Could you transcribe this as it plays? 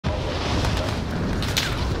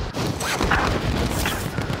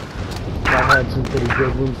had some pretty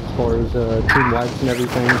good ones as far as team wipes and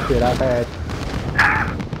everything. Shit, I've had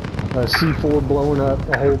a C4 blowing up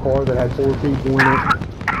a whole car that had 4 people in it.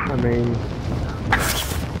 I mean...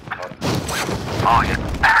 Oh, yeah.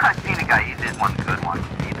 I seen a guy, he did one good one.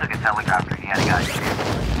 He took his helicopter, he had a guy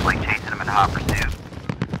like chasing him in hot pursuit.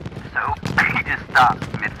 So, he just stopped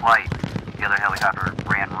mid-flight. The other helicopter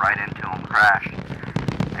ran right into him, crashed.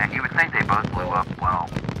 And you would think they both blew up. Well,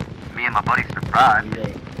 me and my buddy survived,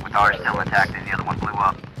 with ours still intact and the other one blew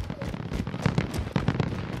up.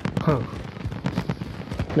 Huh.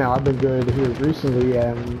 Now, I've been good here recently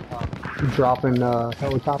dropping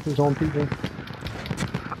helicopters on people.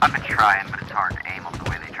 I've been trying, but it's hard to aim them the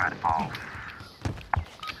way they try to fall.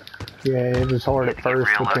 Yeah, it was hard at first,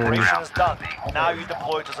 but then... Operation is done. Now you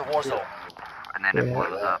deploy to the war zone. And then it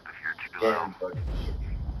blows up if you're too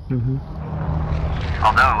low.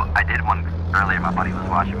 Although, I did one earlier, my buddy was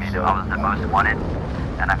watching me, I was the most wanted,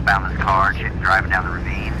 and I found this car driving down the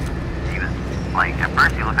ravine. He was, like, at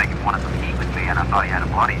first he looked like he wanted some heat with me, and I thought he had a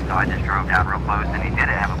buddy, so I just drove down real close, and he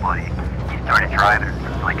didn't have a buddy. He started driving,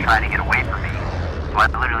 like, trying to get away from me. So I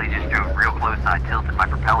literally just drove real close, and I tilted my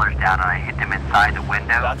propellers down, and I hit him inside the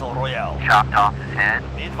window, Battle Royale. chopped off his head,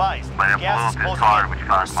 Be advised, but it blew up his car, which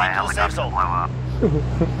caused my helicopter to blow up.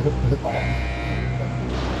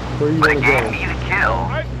 Where you But gonna it gave me the kill.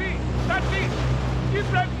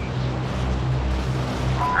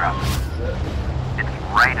 It's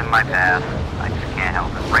right in my path. I just can't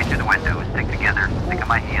help it. Right through the window. Stick together. Stick on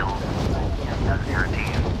my heels. You're a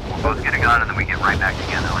team. We'll both get a gun and then we get right back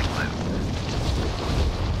together like glue.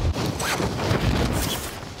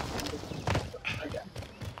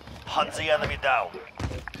 Hunt the enemy down.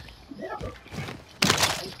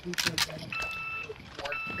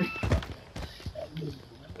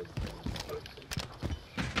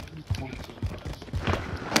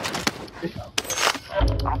 I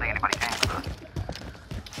don't think anybody came with us.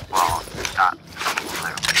 Well, not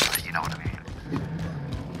literally, but you know what I mean.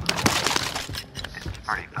 It's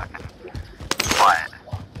pretty fucking quiet.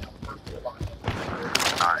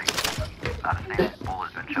 Sorry. Not a single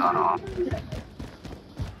bullet's been shot off.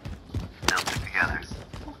 Still stick together.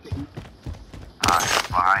 Alright,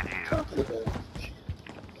 behind you.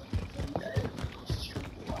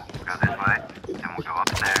 Go this way, then we'll go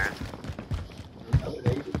upstairs.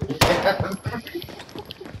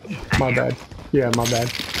 My bad. Yeah, my bad.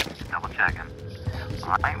 Double checking.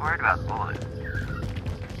 I ain't worried about the bullet.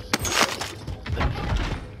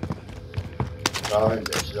 No,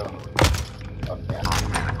 it's not. Oh, in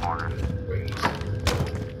the corner.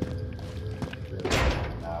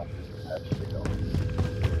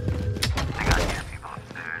 I think I hear people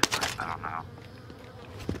upstairs, but I don't know.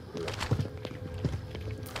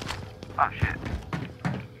 Oh shit.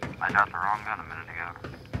 I got the wrong gun a minute ago.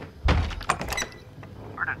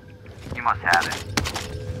 Where did... You must have it.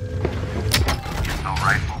 Just no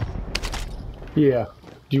rifle. Yeah.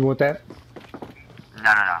 Do you want that? No,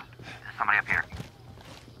 no, no. There's somebody up here.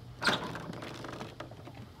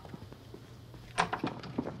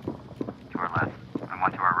 To our left, and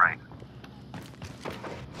one to our right.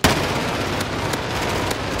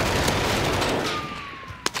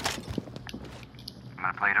 I'm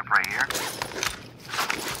gonna play it up right here.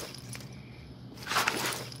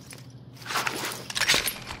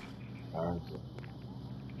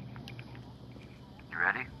 You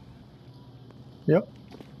ready? Yep.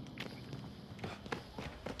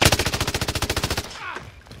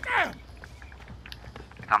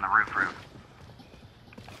 It's on the roof.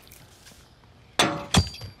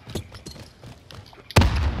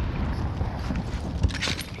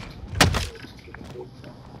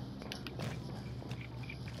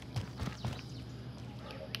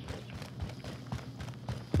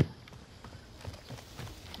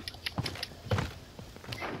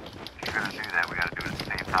 If you're gonna do that, we gotta do it at the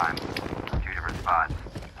same time. 2 different spots.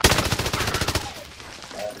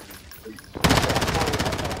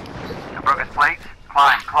 You broke his plates?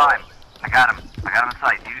 Climb. I got him in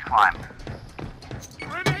sight. You just climb.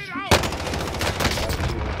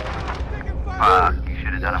 Fuck, you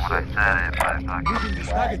should have done it when I said it, but fuck.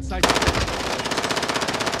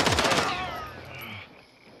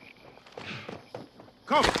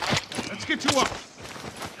 Come, let's get you up.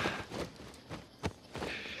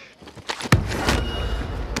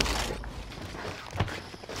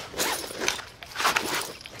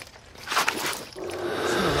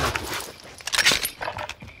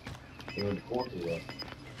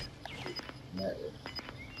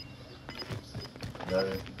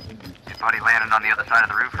 Your buddy landed on the other side of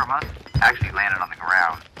the roof from us? Actually landed on the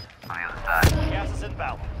ground on the other side. Gas is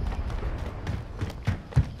inbound.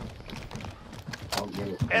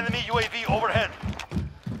 Enemy UAV overhead.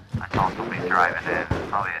 I saw saw somebody driving in.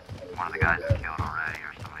 Probably one of the guys is killed already,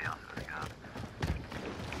 or somebody else is killed.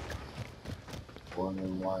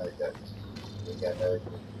 Wondering why they got that.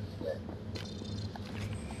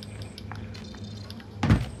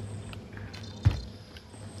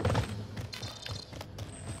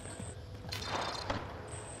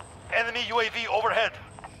 Enemy UAV overhead.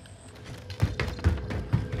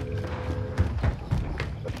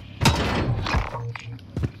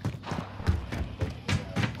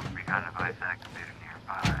 We got a device activated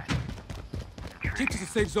nearby. Get to the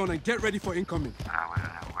safe zone and get ready for incoming. I wouldn't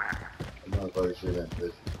know where. I'm not very sure that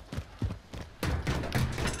this.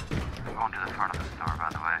 I'm going to the front of the store, by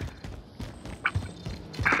the way.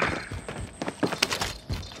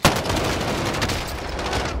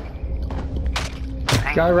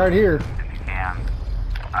 Guy right here. If you can.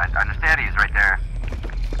 I understand he's right there.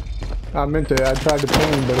 I meant to. I tried to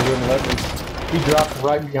ping him, but it wouldn't let me. He dropped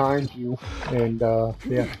right behind you, and yeah.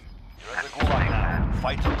 You're in the gulag now.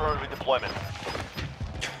 Fight to earn redeployment.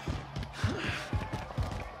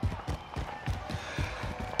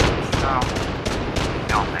 No.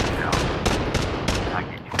 Don't think so. I'll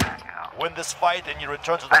get you back out. Win this fight and you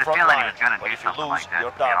return to I the had a front feeling he line. was gonna But do if you something lose, like that,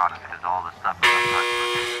 you're to be done. honest, because all this stuff is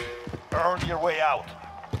Earn your way out.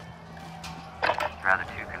 rather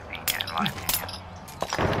too convenient, in my opinion.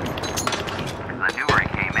 Because I knew where he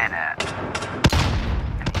came in at.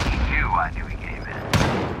 And he knew I knew he came in.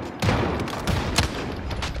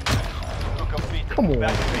 You completed. Come on.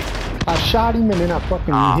 Back to base. I shot him and then I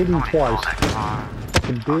fucking hit him somebody stole twice. that car.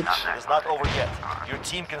 Fucking bitch. It is not over yet. Your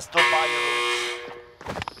team can still buy your release.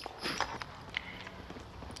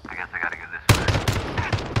 I guess I gotta go this way.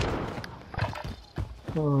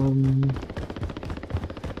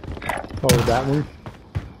 Oh, that one.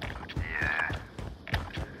 Yeah.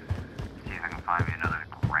 See if I can find me another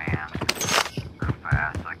grand real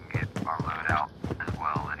fast so I can get our load out as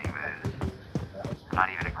well anyways. Not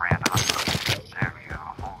even a grand. There we go.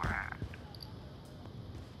 Full grand.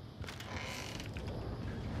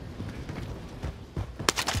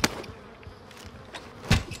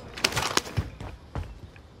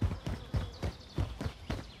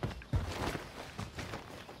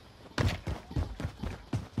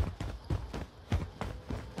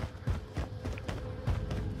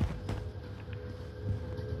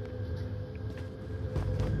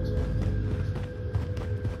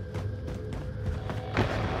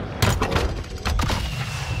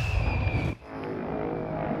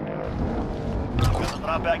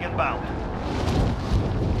 Drop back inbound.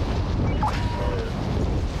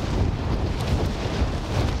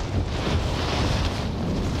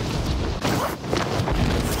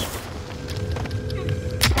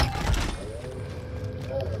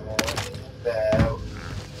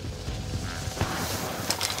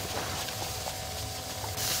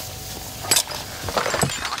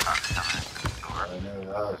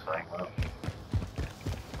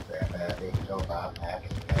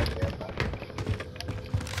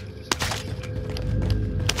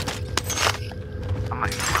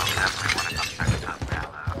 Somebody will definitely want to come check this out now,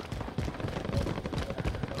 though.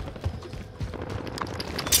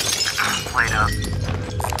 Played up.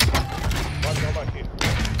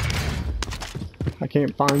 I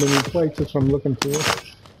can't find any plates, that's what I'm looking for.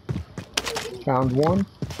 Found one.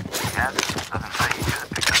 Yeah, this doesn't say you gotta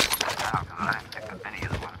pick up one now, because I didn't pick up any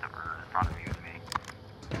of the ones that were in front of you and me.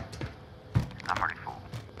 I'm already full.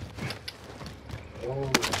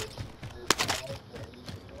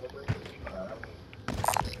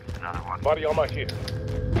 Another one. Body on my hip.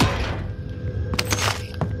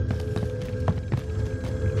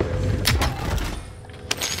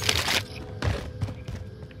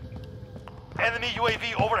 Enemy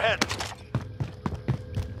UAV overhead.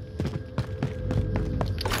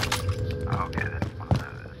 Okay, that's one of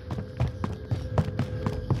those.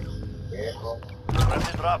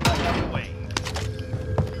 Friendly drop back on the way.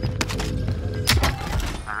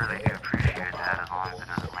 I really do appreciate that as long as it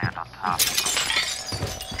doesn't land on top.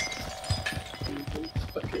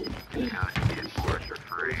 Goes to get boards for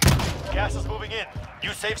free. Gas is moving in.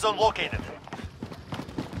 New safe zone located.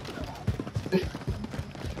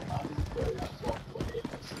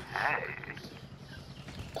 Hey.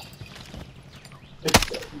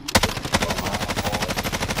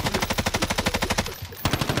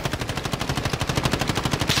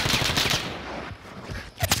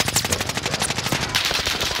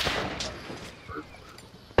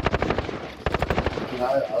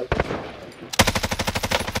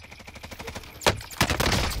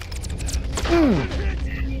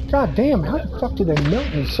 God damn, how the fuck did they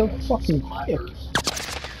melt me so fucking quick?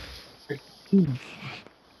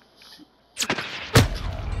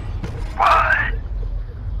 What?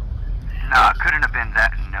 No, it couldn't have been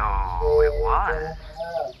that. No. on.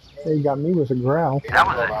 He got me with a growl. That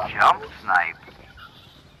was a jump snipe.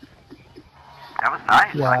 That was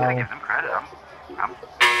nice. I gotta Wow. give them credit. I'm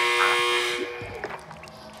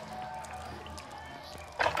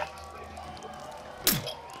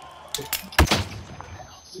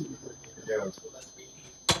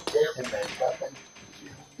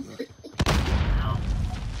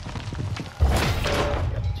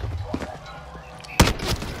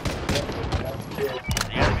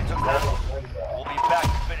The enemy took that. We'll be back to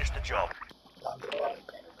finish the job.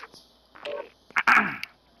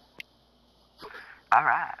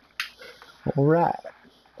 Alright. Alright.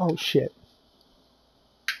 Oh shit.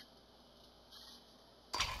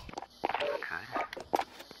 Good.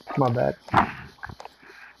 My bad. I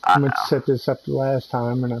I meant know. to set this up the last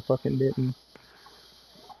time and I fucking didn't.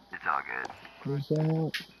 It's all good. Where's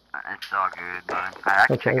that? It's all good, bud. I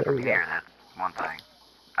can Okay, check it there from we go. here. That's one thing.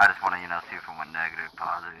 I just want to, see if I went negative,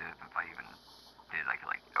 positive, if I even did like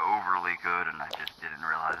overly good, and I just didn't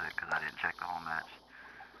realize it because I didn't check the whole match.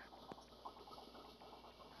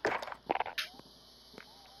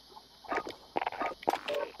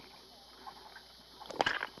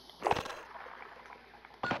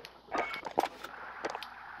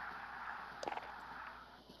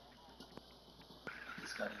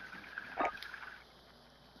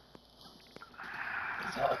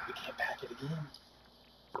 It's not like we can't pack it again.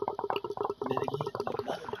 And then again, and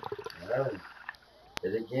another one. No.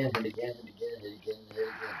 Hit again, hit again, hit again, hit again, hit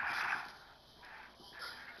again.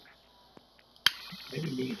 Maybe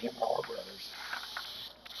me and him are brothers.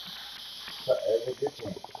 That's a good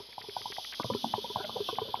one.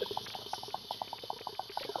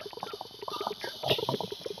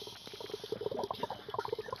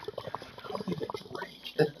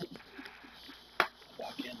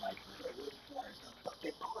 Walk in like, where's the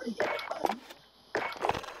fucking party at, buddy? Fuck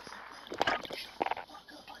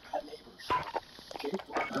up, I got neighbors.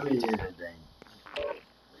 I mean, you're the thing.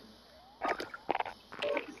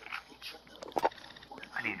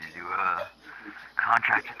 I need to do a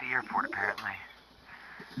contract at the airport, apparently.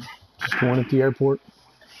 Just one at the airport.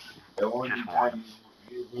 Just one.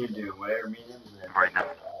 You do whatever mediums and then Right now.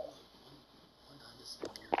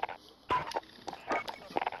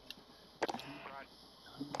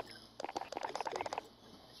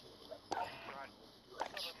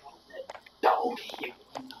 Don't hit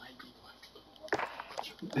 9 people after the war.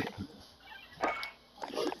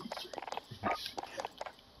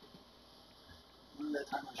 Remember that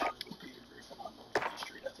time I showed up with Peter Griffin on North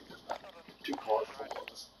Street? I think there's about 2 cars full of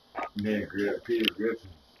us. Peter Griffin.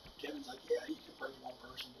 Kevin's like, yeah, you can bring one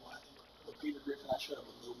person. Well, I think with Peter Griffin, I showed up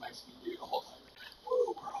with a little Mexican dude the whole time.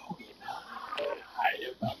 Whoa, we're all getting high.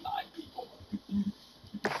 About 9 people.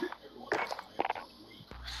 Everyone was high for a week.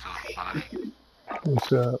 So funny.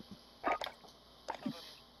 What's up?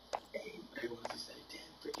 Hey, what does he say? 10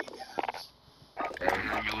 freaking guys. Hey,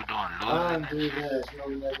 you doing, I'm losing it? doing that,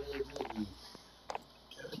 smoking that little hickey.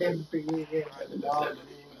 10 freaking guys. Dog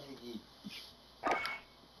hickey.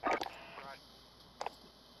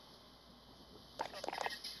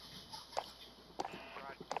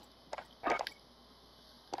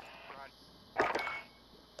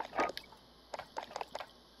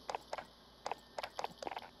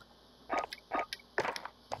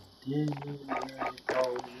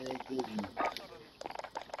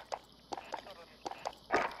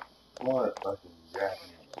 What fucking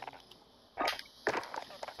jacking?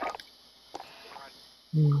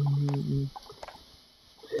 Mm-hmm.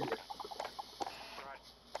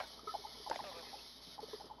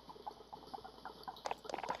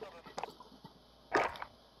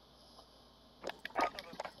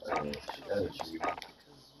 That's you.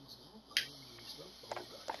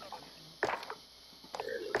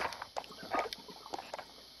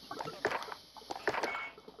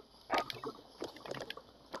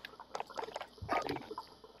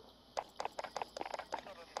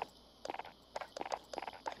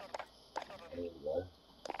 There you go.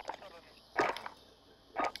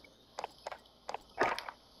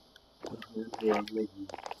 Yeah, Mickey.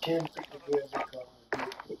 10 freaking girls are calling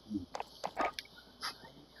Mickey.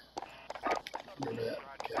 Remember that?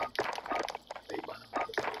 Okay. They went on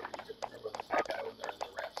the floor. You remember the fat guy when they're in the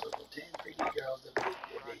rap circle? 10 freaking girls that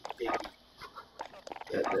big.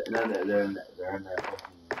 No, they're in that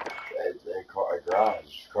fucking their car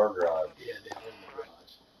garage. Yeah, they are in the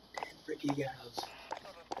garage. 10 freaking girls.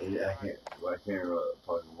 I can't remember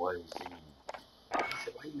fucking what he's singing. He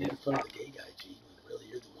said, why are you making fun of the gay guy, G, when really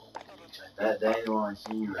you're the one with the HIV? That ain't the one I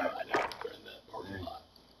seen. No, I know. They're in the parking lot.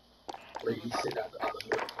 Where he's sitting on the hood of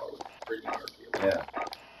the car with Freddie Murphy. Yeah.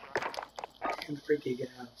 10 freaking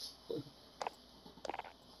girls. Yeah,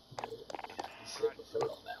 he said with her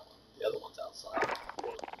on that one. The other one's outside.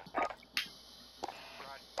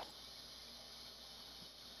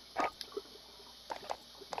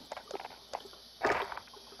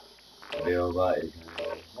 Bill Biden.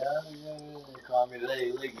 They call me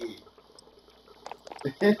Lady Licky.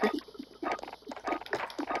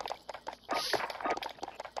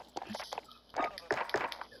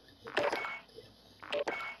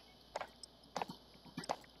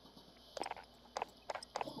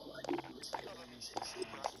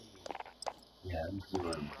 Yeah, I'm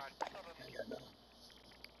doing.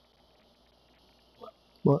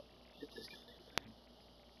 What?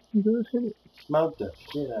 You good? Hit it. Smoke the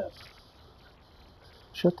shit out.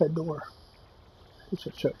 Shut that door. You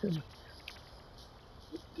should shut him.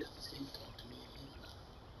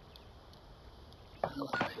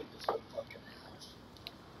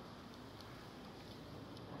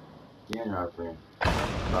 Yeah, our friend.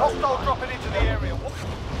 Hostile dropping into the area.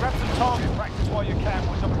 Grab some target practice while you can.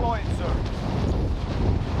 We're deploying soon.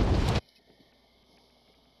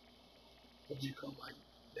 What did you call my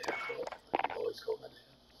dad for? You always call my dad.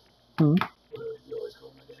 Hmm? You always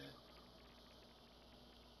call my dad.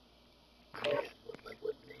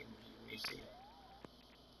 What name do you see him?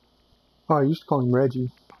 Oh, I used to call him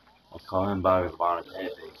Reggie. I'll call him by his bonnet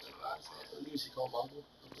head. You used to call him Uncle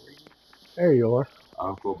Reggie? There you are.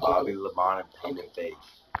 Uncle Bobby LeBon Painted Face.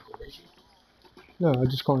 Uncle Reggie? No, I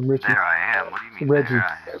just call him Richie. There I am. What do you mean Reggie. there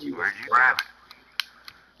I am? Where'd you grab it?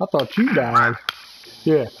 I thought you died.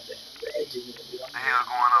 Yeah. What the hell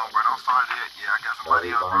going on, bro? Don't start it. Yeah, I got somebody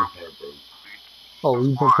else, bro. Oh,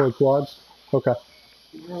 you can play quads? Okay.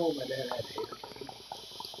 You know my dad had hair.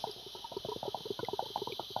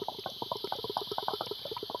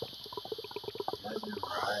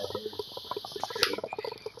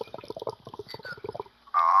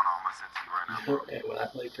 Hold on, I'm gonna send to you right now, bro. And when I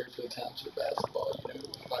played Fairfield Township basketball, you know who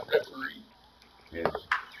was my referee? Yeah.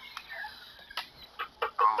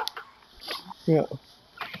 Oh, Yeah.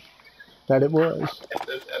 That it was. At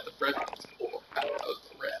the freshman school, I was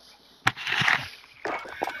the ref.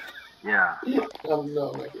 yeah. No, I'm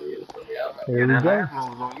not gonna get it from me. I don't know. There we That go. last one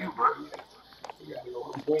was on you, bro. You gotta go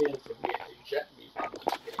on playing for me. You check me for much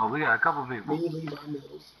game. Oh, we got a couple people. Me, Levi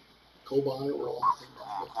Mills, Cole Bonnet, we're all the same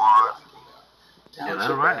Quad. Yeah, Township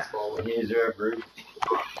let him run it. basketball. He's a referee.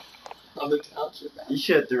 On the township You basketball.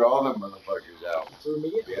 shut through all them motherfuckers out. Threw me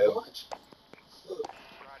in Yep. a bunch. Look,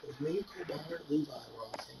 it was me, Cole Bonnet, Levi were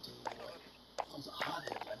on the same team. But I was a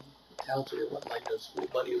hothead, man. Township, it wasn't like no school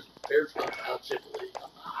buddy. It was Fairfield Township League. I'm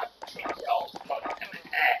hot. Kick y'all's fucking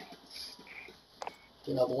ass.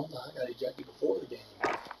 You know, the one time I got ejected before the game.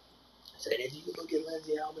 I said, if you look at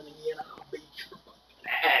Lindsay Alvin again, I'll beat your fucking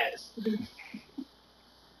ass.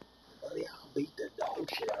 Buddy, I'll beat the dog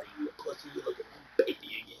shit out of you, you pussy. You look at my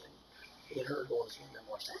baby again. Me and her going to swim in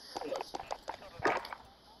Marcellus.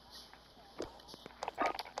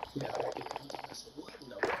 Yeah, I like it. One time I said, what in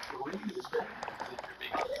the referee is going on with your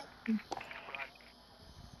big head?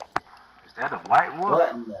 Is that a white wolf?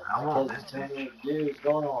 What in the I want heck this is bitch. dude's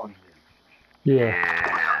going on here?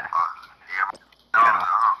 Yeah.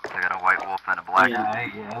 I got a white wolf and a black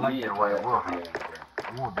wolf. Yeah, I like that white wolf.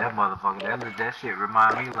 I want that motherfucker. That shit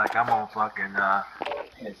remind me like I'm on fucking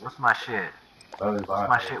what's my shit? What's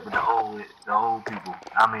my shit with the old people?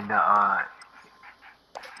 I mean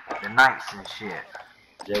the knights and shit.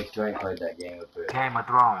 Jake Strang played that game with it. Game of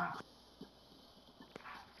Thrones.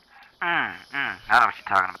 I know what you're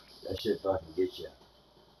talking about. That shit fucking gets you.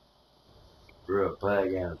 Bro, play that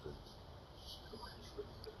game with it.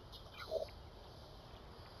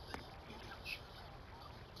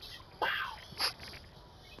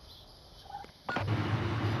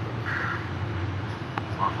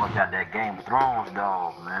 Motherfucker got that Game of Thrones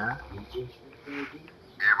dog, man.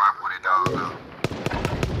 Everybody put it dog up.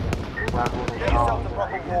 Everybody put it Get yourself the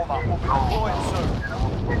proper warm-up.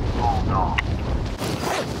 We'll be deploying soon.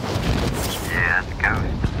 Yeah, that's a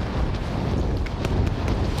ghost.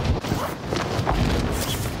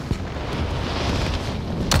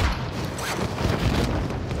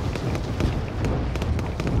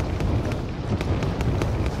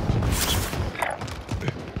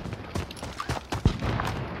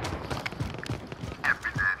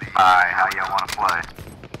 Alright, how y'all wanna play?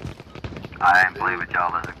 I ain't played with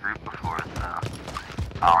y'all as a group before, so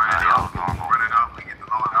I don't know y'all's normal. Run it up, we get the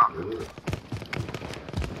load up.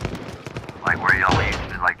 Like where y'all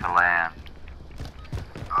usually like to land?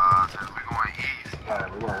 Since we're going east.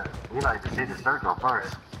 We like to see the circle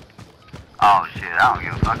first. Oh shit, I don't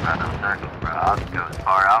give a fuck about those circles, bro. I'll just go as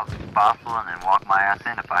far out as possible and then walk my ass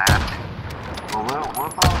in if I have to. Well, we'll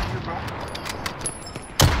follow you, bro.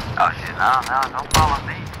 Oh shit, no, don't follow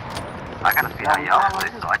me. I gotta see how y'all play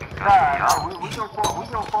so I can go to y'all. We go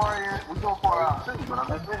far out too, but I'm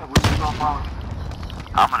just saying, we go far.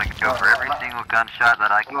 I'm gonna go for every single gunshot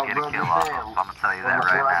that I can get a kill off of. I'm gonna tell you that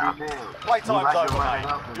right now. Playtime's over, mate.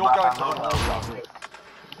 You're going to the water.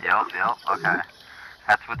 Yep, okay.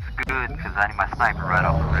 That's what's good, because I need my sniper right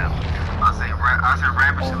off the rip. I said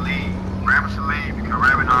Rabbit should leave. Rabbit should leave because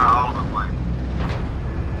Rabbit know all of the play.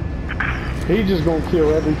 He's just gonna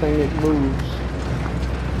kill everything that moves.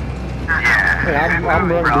 Yeah, Hey, I'm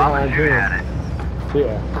running behind him.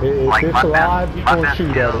 Yeah, if Like it's alive, he's my gonna best shoot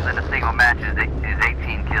at kills it. in a single match is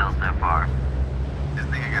 18 kills so far. This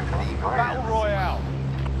nigga got the deep. Battle Royale.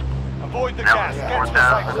 Avoid the That gas. was Get to the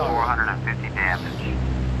safe zone. 4,450 damage.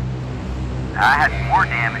 I had more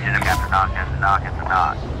damage in him after knocking the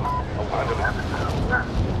knock.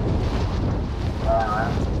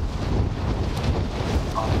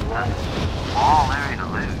 Small area to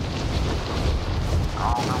loot. I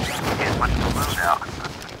don't know if we can get much to loot out.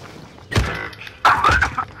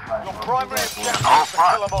 Your primary objective Oh, is to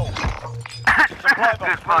kill them all.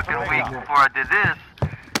 Good fucking week before I did this.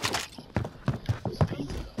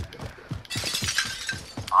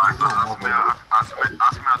 Alright, so I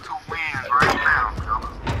smell 2 wins right now,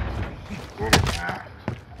 fellas. Get it, man.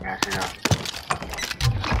 Yeah.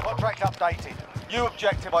 Contract updated. New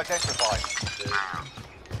objective identified.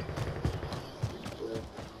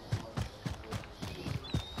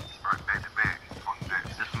 Alright, back to back.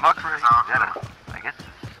 This mucker, is that I guess it's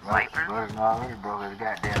a sniper? Burton already broke his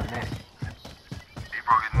goddamn neck. He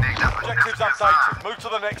broke his neck. That's Objectives a good updated. sign. Move to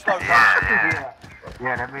the next location. Yeah.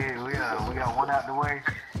 Yeah, that means we got one out the way.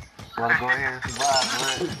 Gotta go ahead and survive,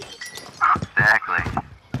 right? Exactly.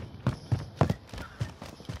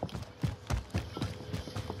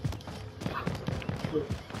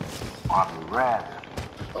 On the rat.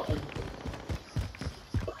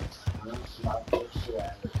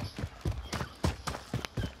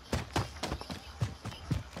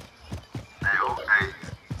 Hey, okay.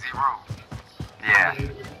 Zero. Yeah.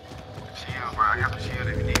 Shield, bro. Have a shield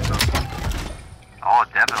if you need something. Oh,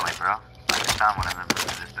 definitely, bro. Like the time when I moved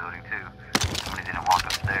into this building, too. Somebody didn't walk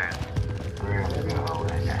upstairs.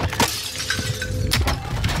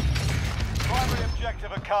 Primary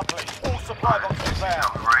objective accomplished. All supply boxes down.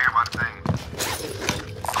 Right here by the thing.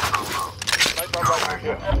 Make my way to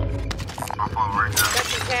you. My phone right now. Got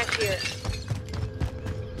some cash here.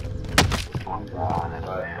 One gone and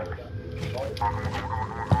Come on.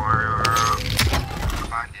 Hurry up.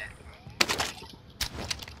 Find it.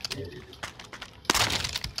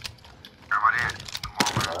 Everybody in. Come on, man.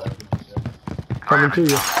 Coming to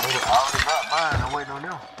you. I already got mine. I'm waiting on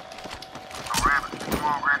them. So, Rabbit, come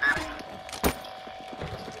on, granddaddy.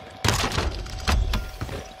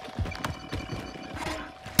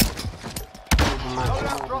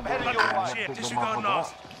 Loadout drop heading your way. Shit, this shit got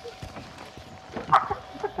lost.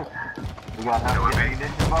 We got another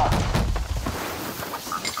ammunition box.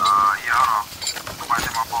 Yeah, hold on. Somebody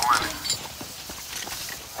hit my phone with it.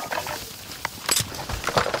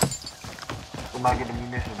 Somebody get the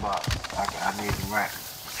munition box. I need the rack.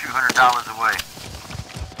 $200 away.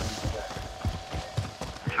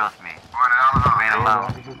 Trust me. $100, You ain't alone.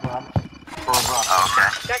 Oh, okay.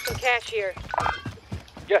 Got some cash here.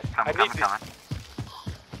 Yes, Coming.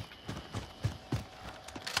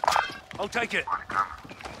 I'll take it. Money coming.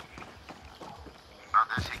 Not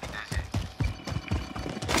that shit, get that shit.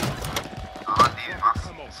 All I need is my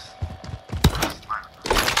sniper.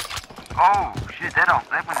 Oh, shit, that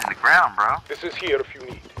went in the ground, bro. This is here if you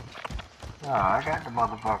need. Oh, I got the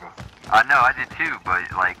motherfucker. I know, I did too,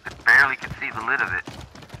 but, like, barely could see the lid of it.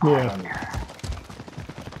 Yeah.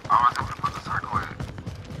 I was able to put the circle in.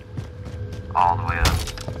 All the way up.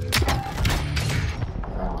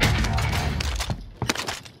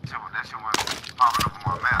 That shit was popping up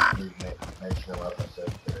on my map. Yeah.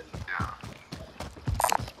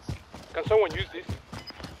 Can someone use this?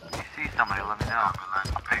 If you see somebody, let me know.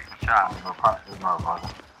 I'll take some shots.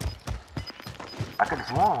 I could have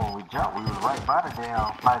sworn when we jumped, we was right by the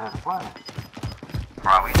damn flight of the plane.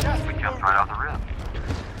 Bro, we jumped right off the roof.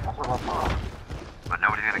 That's what I thought. But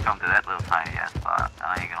nobody's gonna come to that little tiny ass spot.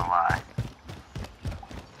 I ain't gonna lie.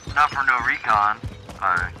 Not for no recon.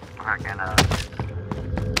 Or fucking,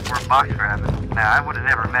 we're box grabbing. Now, I would have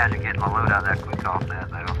never imagined getting my loadout that quick off that,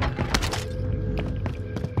 though.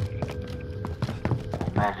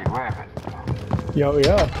 Magic rabbit. Yo,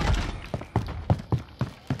 yeah.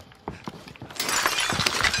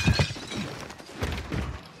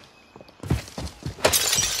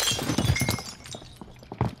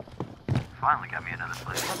 Finally got me another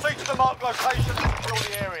place. Proceed to the marked location and secure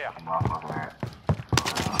the area. Motherfucker.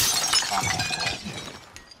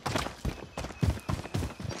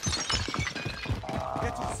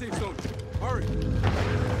 safe zone. Hurry.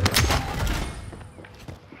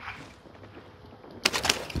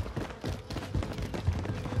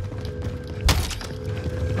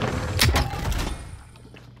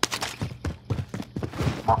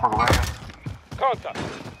 Motherfucker right here. Contact.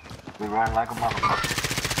 We run like a motherfucker.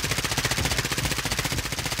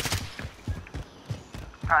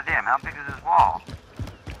 God damn, how big is this wall?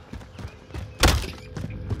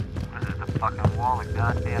 What is this, the fucking wall of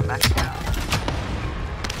goddamn Mexico?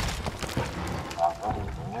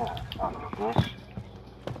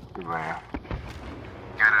 We ran.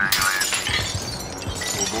 Got it on your ass.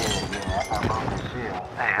 We did, yeah. I broke this shit.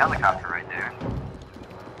 Hey, helicopter right there.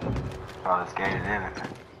 Probably skated in it.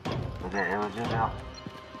 But then it was just y'all.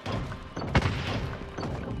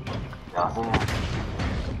 Y'all see him?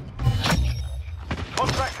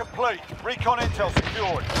 Contract complete. Recon intel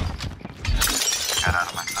secured. Got out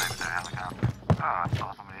of my sight with that helicopter. Oh, I saw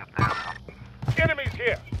somebody up there though. Enemies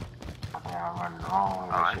here. Yeah, I'm running the wrong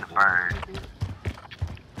way. Oh, it's a bird.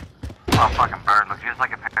 Oh, fucking bird looks just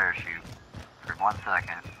like a parachute. For 1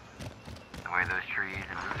 second. The way those trees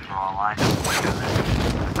and roofs are all lined up.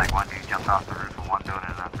 It's like one dude jumped off the roof of one building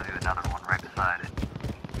and up to another one right beside it.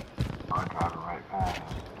 I'm driving right past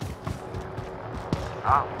us.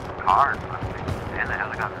 Oh, cars must be. And the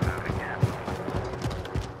helicopter moved again.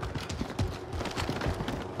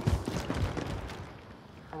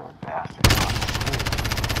 What a bastard.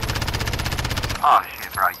 Oh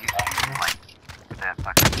shit, bro, you shooting like that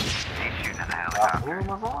fucking. He's shooting in the helicopter. Who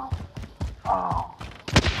was on? Oh.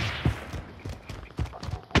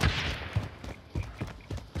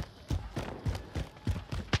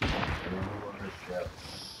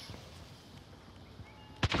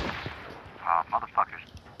 Oh, motherfuckers.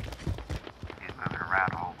 He's moving around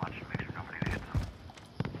a whole bunch to make sure nobody hits him.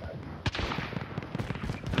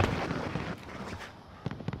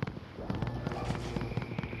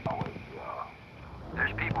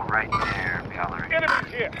 There's people right there. The other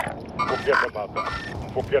Enemies here. Forget about that.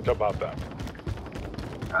 Forget about that.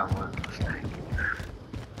 That was a mistake.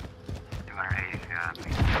 280 got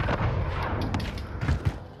me.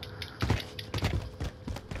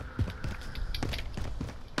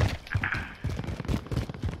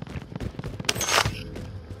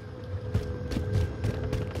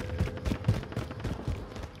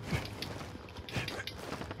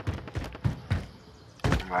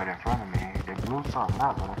 Right in front of me. They blew something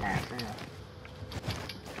up, but I can't see it.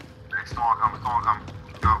 Next storm coming,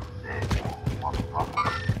 Go. Yeah, motherfucker.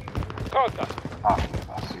 Contact. Oh,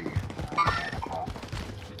 I see you.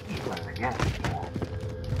 You got it again.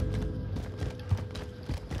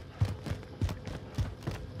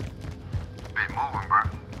 They moving, bro.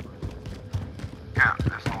 Yeah,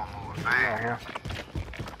 that storm moving Yeah, fast. here.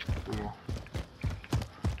 Yeah.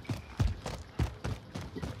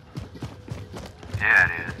 Yeah,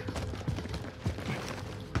 it is.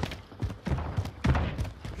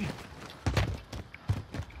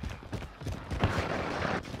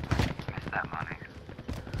 Missed that money.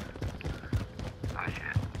 Oh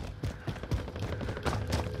shit.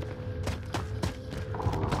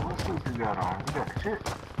 What suit you got on? You got a shit.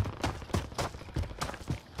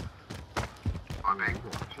 My big. You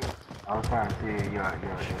got a shit. I was trying to see your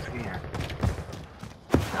skin.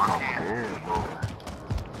 That motherfucker is moving.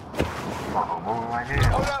 Motherfucker moving right here.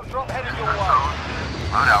 Loadout drop heading your way.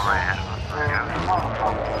 Loadout right ahead of us. Let's Yeah, go.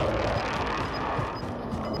 motherfucker.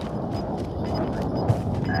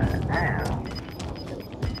 Damn.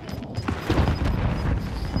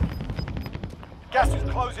 Gas is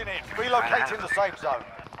closing in. Relocating the safe zone.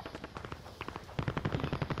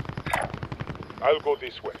 I'll go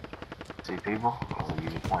this way. See people? Or you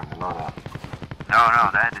just pointing the load out? No,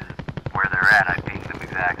 that is where they're at. I pinged them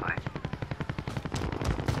exactly.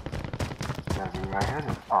 That's you right here?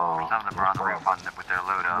 Oh. Some of them are on the roof with their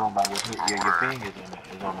loadout. Going by your thing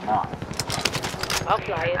is on the mountain. I'll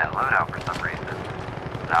fly it. That loadout for some reason.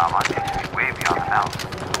 No, I'm on way beyond the mountain.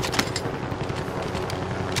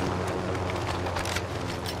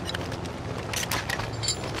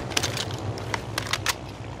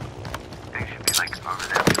 They should be like over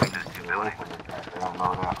there between those two buildings. They don't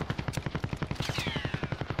load up.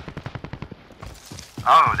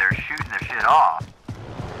 Oh, they're shooting their shit off.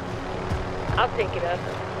 I'll take it up.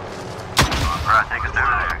 Bro, take us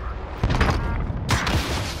over there.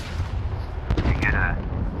 You get a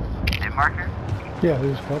hit marker? Yeah,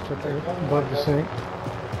 there's cups up there above the sink.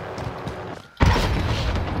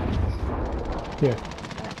 Yeah.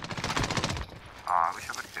 Oh, I wish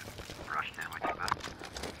somebody could rush in with you, but...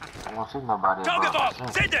 I don't see nobody. Target above off! the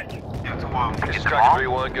sink. Send it! Yeah, 2 of them. Get them Striker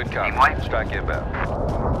all? 3-1, good Team copy. wipe? Strike inbound.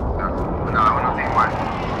 No, I went on team one.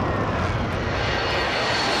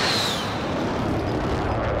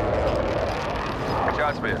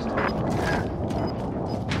 gas vest.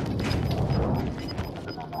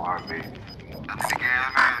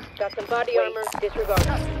 Got some body armor. Disregard.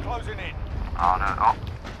 Gas is closing in. Oh no. Oh.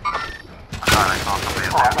 I thought I saw somebody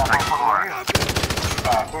up there on the second floor.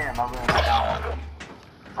 Damn, I ran back down.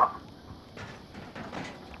 Fuck.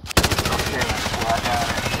 Okay, well, I got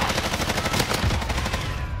it.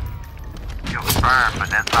 Kill confirmed, but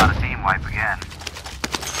that's not a team wipe again.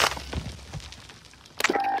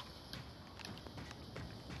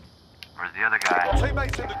 Where's the other guy? Your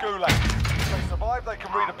teammates in the gulag. If they survive, they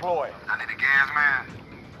can redeploy. I need a gas man.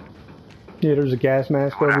 Yeah, there's a gas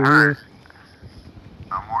mask Would've over hurt. here.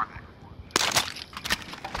 I'm working.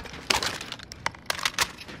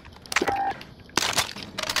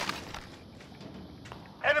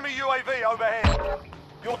 Enemy UAV overhead.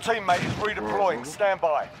 Your teammate is redeploying. Stand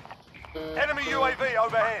by. Enemy UAV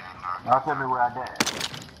overhead. Y'all tell me where I died.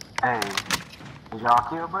 Hey, did y'all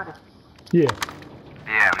kill, buddy? Yeah.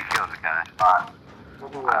 Yeah, we killed the guy. Alright. Tell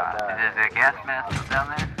me where I died. Is the gas mask still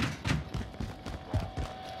down there?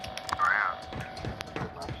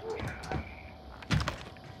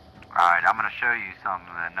 Alright, I'm gonna show you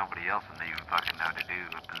something that nobody else would even fucking know to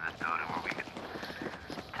do up in this building where we can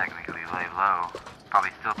technically lay low.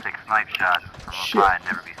 Probably still take snipe shots from up high and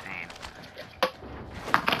never be seen.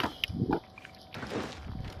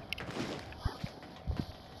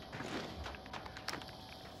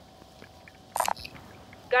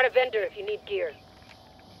 Got a vendor if you need gear.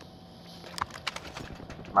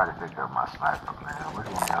 Might have picked up my sniper, man. Which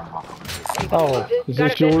one of y'all motherfuckers? Oh, is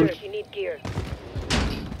Got this a vendor yours? if you need gear.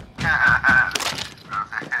 I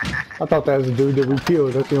thought that was the dude that we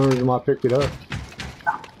killed. That's the only reason why I picked it up.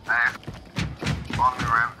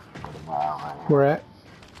 Where at?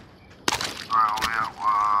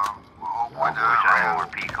 I wish I had more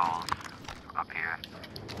peak holes up here.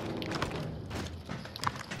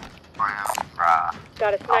 Bruh.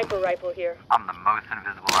 Got a sniper rifle here. I'm the most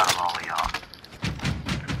invisible out of all of y'all.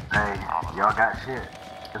 Hey, y'all got shit.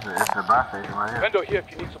 It's a buy station right here. Vendor here if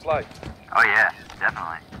you need supplies. Oh yeah,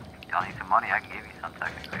 definitely. Y'all need some money, I can give you some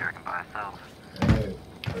technically, or I can buy myself.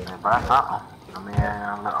 Hey, buy something. I mean,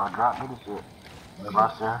 I'll drop me the shit.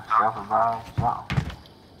 Buster, self-revive, something.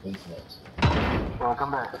 Well,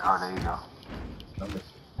 come back. Oh, there you go.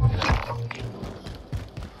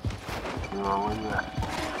 Where you at?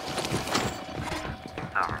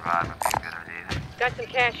 Self-revive would be a good idea. Got some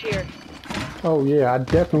cash here. Oh yeah, I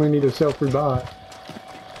definitely need a self-revive.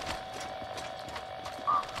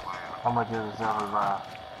 How much is a self-revive?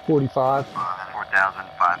 45.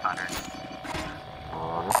 4,500.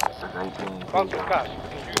 Oh, this is 18. Found some cash.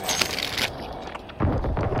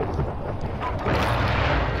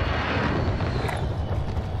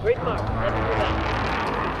 Grid mark. Let's move out.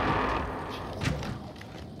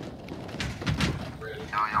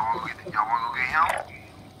 Y'all wanna go get him?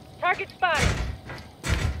 Target spotted.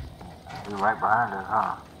 He's right behind us,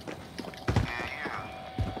 huh?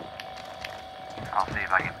 I'll see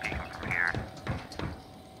if I can peek him from here.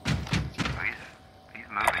 Oh, he's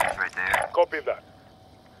moving, he's right there. Copy that.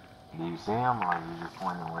 Do you see him, or you just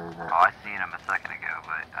pointing where he's Oh, at? I seen him a second ago,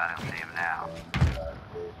 but I don't see him now.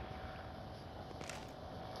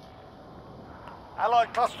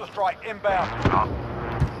 Allied cluster strike inbound. Oh,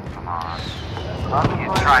 come on.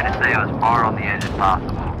 He's trying to stay as far on the edge as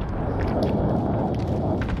possible.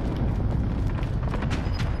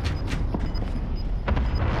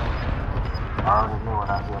 I already knew when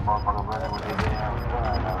I see a motherfucker running with his damn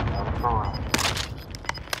gun, I was throwing.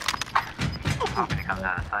 Hoping he comes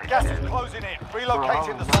out of sight. Gas is closing in.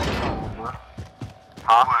 Relocating the safe zone.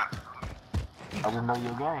 Huh? I didn't know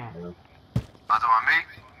your game. That's what I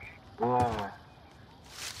Yeah.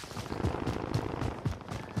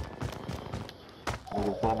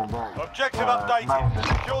 Nigga standing back. Objective updated.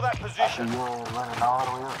 Secure that After position. you running all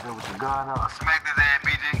the way up there with your gun up. smacked his ass,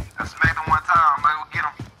 BG. I smacked him one time. Might go get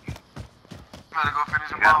him. Better go finish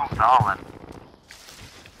You him got off. him stalling.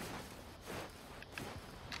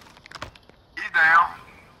 He's down.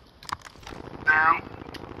 Down.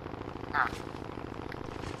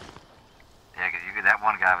 Yeah, because you get that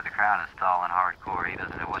one guy with the crown is stalling hardcore. He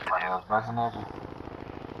doesn't know what to Somebody do. else busting at you?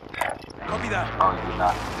 Copy that. Oh, you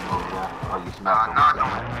not over there? Oh, you smacked him Nah, with no.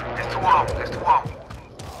 It's 2 of them. It's 2 of them.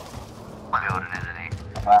 Building, isn't he?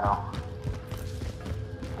 the battle.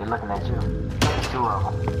 They're looking at you. There's 2 of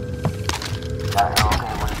them. Okay,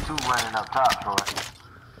 well, there's 2 running up top, Troy.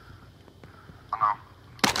 I know.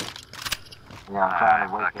 Yeah, I'm trying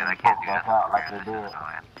to wait Fuck for it, them I to can't pop do back nothing out from like here. they This did. is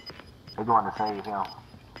annoying. They're going to save him.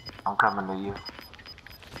 I'm coming to you.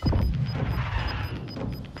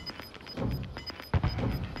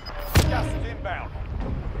 Gas is inbound.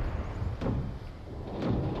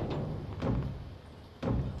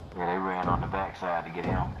 inside to get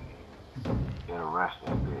him. Get arrest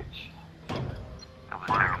that bitch. Double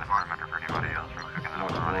checking the perimeter for anybody else real quick and then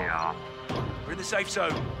we'll run y'all. We're in the safe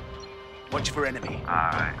zone. Watch for enemy.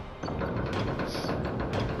 Alright.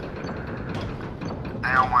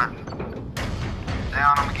 Down one.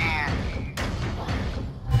 Down him again.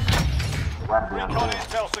 Gotta be Recon upstairs.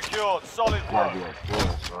 intel secured. Solid Gotta work. be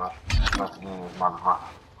upstairs, bro. Must be this motherfucker.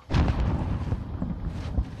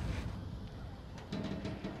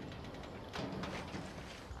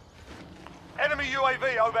 Enemy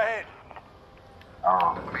UAV overhead.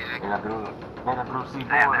 Oh, they got blue C4.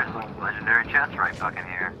 Damn, there's a legendary chest right fucking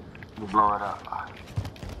here. You blow it up.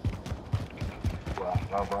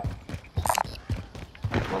 Well, bro.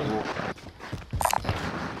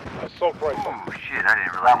 Assault rifle. Oh shit, I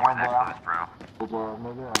didn't realize you were that close, bro. Good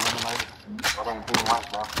nigga, eliminated. That ain't too much,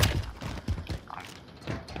 bro.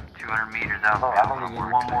 200 meters out. I think there's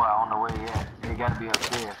one more on the way yet. He gotta be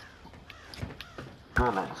upstairs.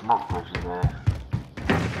 Good, like the smoke pushes there.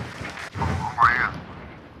 Right here.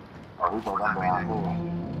 Oh, he thought I'm down here.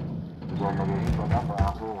 Yeah, nigga, he thought I'm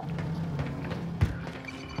down here.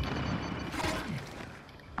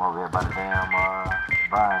 I'm over here by the damn,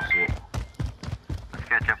 buying shit. Let's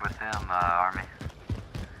catch up with them, Army.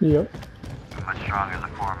 Yep. We're much stronger as a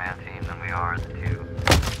 4-man team than we are as a 2.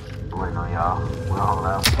 We're waiting on y'all. We'll hold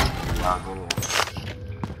out. Y'all get in.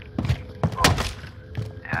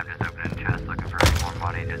 Yeah, I'm just opening chests looking for any more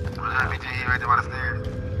money just to put it out. RPG right there by the stairs.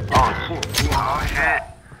 Oh, shit. Oh shit!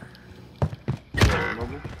 Yeah,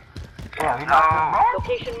 nigga. Yeah, he No. knocked us both.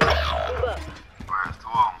 Location marked. Move up. Where's two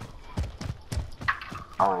of them?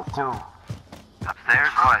 Oh, it's two. Upstairs?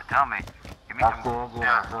 What? Tell me. Give me some. Upstairs,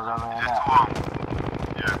 yeah. So I ran Just out. two of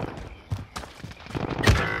them.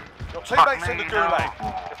 Your teammates in the me, gulag.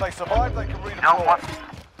 If they survive, they can You don't want. redeploy.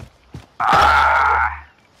 Ah!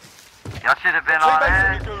 Y'all should have been on Teammates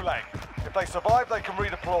in it. the gulag. If they survive, they can We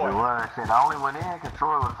redeploy. were. Shit, I only went in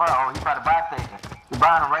control with fire. Oh, he by the buy station. He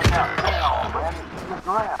buying them right now. Damn, man. Look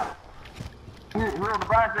around. He on the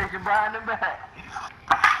buy station buying them back.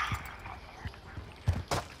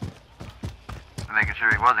 Making sure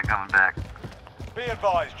he wasn't coming back. Be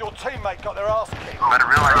advised, your teammate got their ass kicked. If I'd have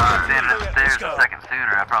realized he was standing Let's upstairs go. a second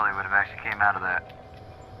sooner, I probably would have actually came out of that.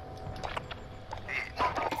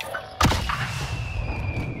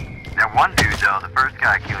 That one dude though, the first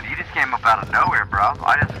guy I killed, he just came up out of nowhere, bro.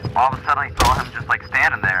 I just, all of a sudden, I saw him just like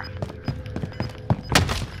standing there.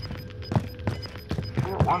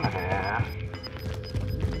 One of them.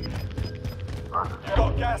 You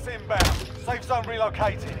got gas inbound. Safe zone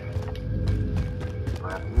relocated.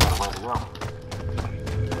 Well, you got a way to go.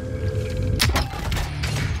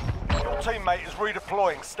 Your teammate is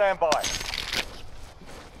redeploying. Stand by.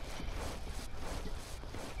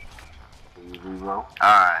 Zero.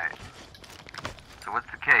 Alright. So what's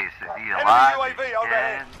the case? Is he Enemy alive? UAV Is he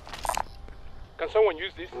overhead. dead? Can someone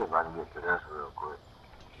use this? See if I can get to this real quick.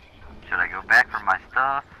 Should I go back for my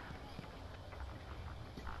stuff?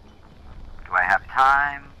 Do I have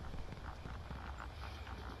time?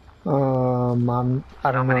 I don't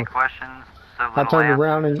So many know. questions, so I little turned answers.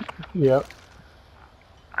 around and, yep.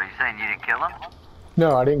 Are you saying you didn't kill him?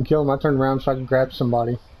 No, I didn't kill him. I turned around so I could grab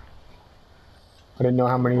somebody. I didn't know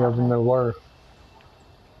how many of them there were.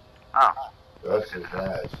 Oh. That's his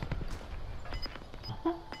ass.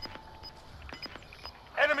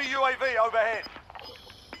 Enemy UAV overhead.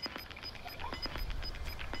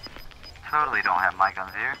 Totally don't have my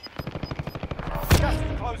guns here. Gas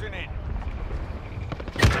is closing in.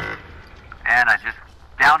 And I just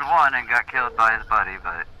downed one and got killed by his buddy,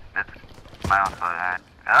 but that's my own fault.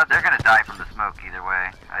 They're gonna die from the smoke either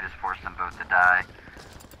way. I just forced them both to die.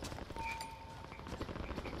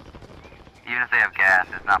 Even if they have gas,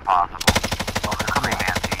 it's not possible. Okay, come here,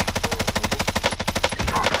 Man, team.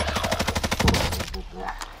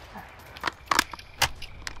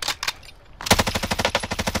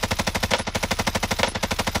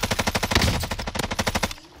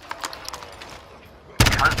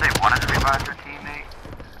 Because they wanted to revive their teammate,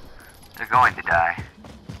 they're going to die.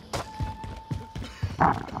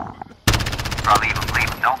 Bro, leave them, leave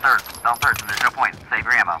them. Don't thirst them, don't thirst them. There's no point. Save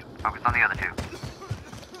your ammo. Focus on the other two.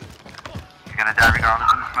 You're gonna die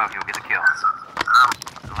regardless of the smoke. You'll get the kill.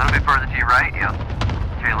 A little bit further to your right, yep.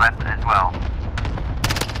 To your left as well.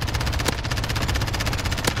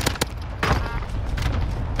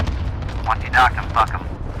 Once you knock him, fuck him.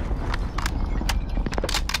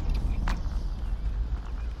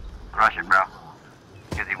 Rush it, bro.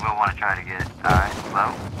 Because he will want to try to get it. Alright,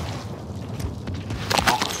 low.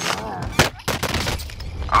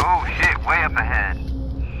 Oh shit, way up ahead.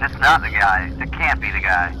 That's not the guy. That can't be the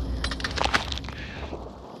guy.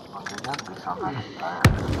 Okay, that'd be something.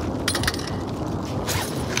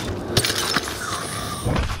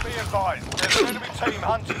 Be advised, there's an enemy team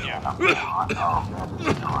hunting you.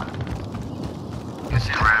 Good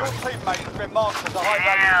shit, Your Rabbit. teammate has been marked as a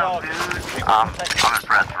high-value Damn, target. dude. Keep I'm protecting.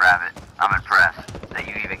 impressed, Rabbit. I'm impressed that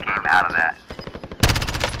you even came out of that.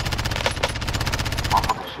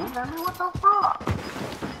 Motherfucker shooting at me? What the fuck?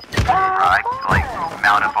 Right? Like,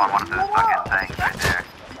 mount up on one of those fucking things right there.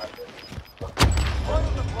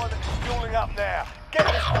 Final deployment is fueling up now. Get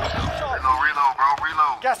this one. Reload, bro,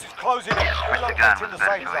 reload. Gas is closing in. Push the gun Relocate was in a the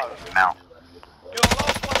better safe zone. choice. Mount. You're the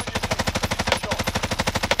last one on your team. Good job.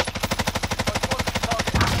 Most wanted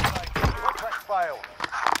target eliminated. Contract failed.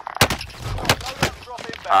 Loadout drop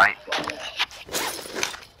inbound. Alright.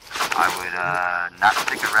 I would, not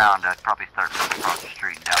stick around. I'd probably start moving across the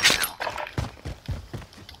street and down the hill.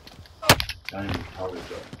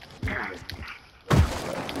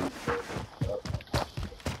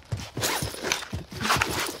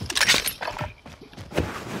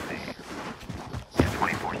 Yeah,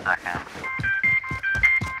 24 seconds.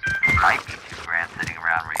 Might be $2,000 sitting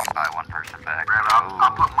around where you can buy one person back. Rabbit,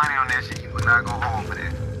 I'll put money on that shit. You would not go home for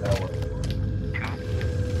that. $2,000 though.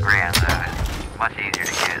 It's much easier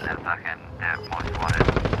to get than fucking that most wanted.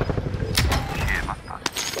 Shit, my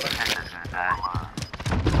fucking head is gonna die.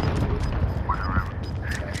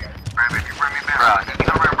 Rabbit, if you bring me back,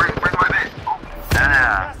 Bro, bring my back. Oh, No.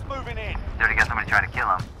 Gas moving in. They already got somebody trying to kill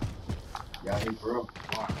him. Yeah, he broke.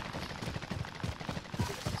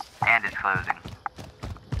 And it's closing.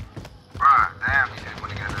 bruh, damn, you just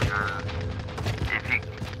would've got that gun. If you,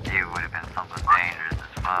 it would have been something dangerous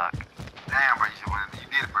as fuck. Damn, bro, you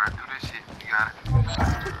did it, bro. Do this shit. You got it.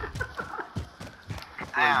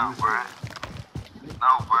 Damn, bro.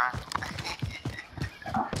 No, bro.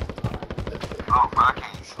 Oh, bro, I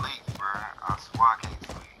can't sleep, bro. I swear I can't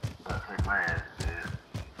sleep. Take my ass, dude.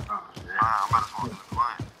 Oh, shit. I'm about to smoke this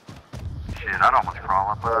blunt. Shit, I'd almost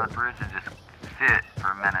crawl up under the bridge and just sit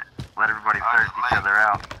for a minute. Let everybody search each other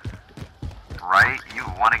out. Right? You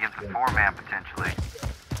one against a four-man potentially.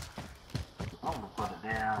 I'm gonna put a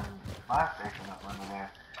damn buy station up under there.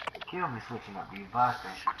 Kill me switching up these buy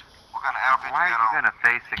stations. What kind of outfit Why you are got you on? gonna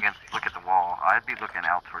face against, look at the wall? I'd be looking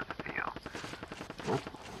out towards the field.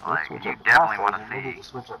 Like, you definitely want to They need see. to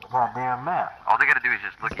switch up the goddamn map. All they gotta do is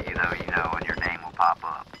just look at you though, you know, and your name will pop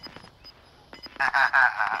up.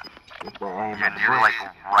 If they aim And at the you're bush.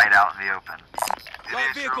 like right out in the open.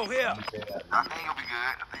 Light vehicle here. I think you'll be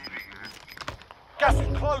good. I think you'll be good. Gas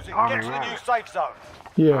is closing. Army Get to the Rabbit. new safe zone. I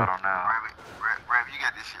Yeah. don't know. Rabbit, you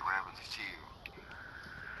got this shit, Rabbit. Just chill.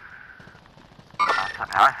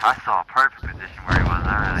 I saw a perfect position where he was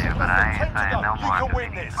earlier, but I ain't saying no You more. can 'cause win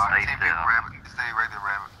he needs this. to stay 10 people, still. Rabbit. Stay right there,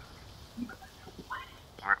 Rabbit.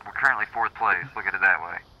 We're currently 4th place. Look at it that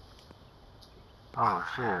way. Oh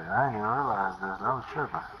shit, I didn't even realize this. I was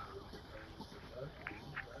tripping.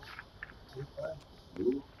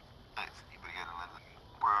 Thanks. You better get to let the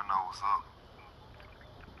world know what's up.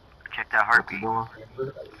 Check that What you heartbeat.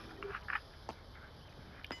 doing?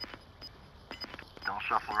 Don't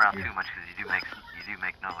shuffle around too much because you do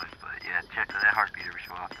make noise. But yeah, check that heartbeat every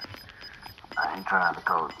so often. I ain't trying to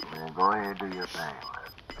coach you, man. Go ahead and do your thing,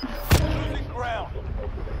 man. Losing ground.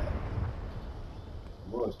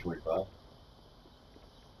 Well, it's 25.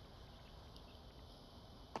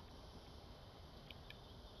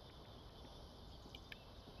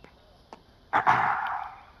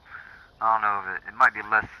 I don't know if it might be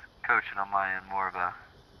less coaching on my end, more of a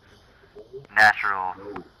natural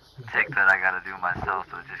tick that I gotta do myself.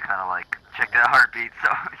 So it's just kind of like check that heartbeat.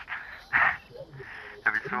 So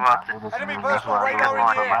every so often. Enemy That's personal why I radar in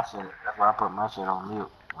the air. That's why I put my shit on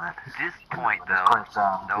mute, man. At this point, This though, crunch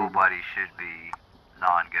sound, nobody should be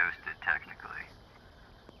non-ghosted technically.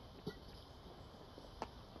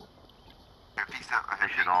 If he step, They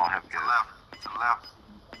should all have to ghosts. left, to left.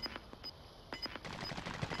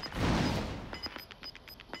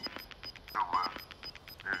 So,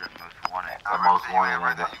 There's that most wanted. The most wanted,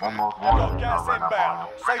 right there. the most Got wanted. gas Right up on inbound.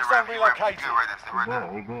 him. Safe zone relocated. Good right there. Stay right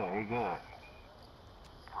there. He good.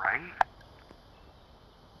 Right?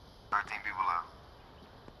 13 people left.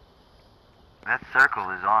 That circle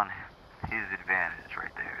is on his advantage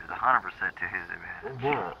right there. It's 100% to his He's advantage.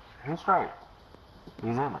 good. He's straight.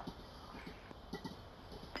 He's in it.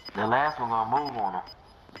 The last one gonna move on him.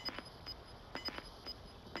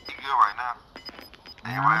 He good right now.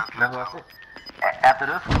 Everybody else That's what I said. After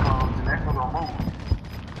this one comes, the next one gonna move.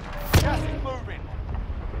 Gas is moving.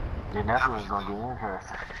 Then that's when it's gonna get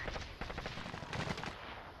interesting.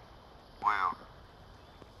 Well,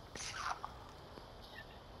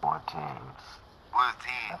 More teams. where's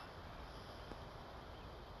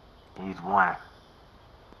 10? He's one.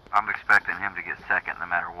 I'm expecting him to get second no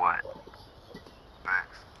matter what.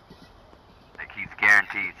 Facts. They he's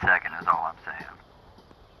guaranteed second is all I'm saying.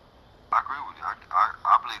 I agree with you.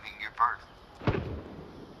 I believe he can get first.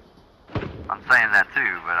 I'm saying that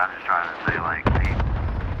too, but I'm just trying to say, like, he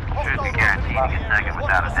should be guaranteed to get second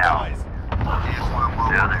without a doubt. He's one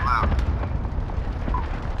more The on the other. left.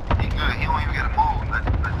 He good. He don't even get a move. Let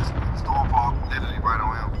the storm fall literally right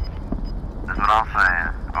on him. That's what I'm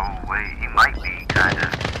saying. Oh, wait, he might be kind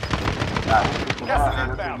of. Gas is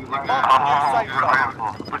inbound. You good? Mark the new safe Good, zone.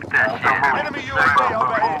 Raven. Look at that shit. Enemy UAV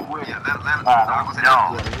overhead. Yeah, let him.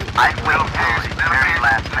 No, I'd wait till the very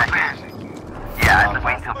last second. Yeah, I'd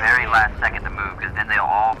wait till very last second to move, because then they'll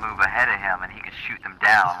all move ahead of him, and he can shoot them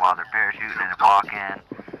down while they're parachuting and walking.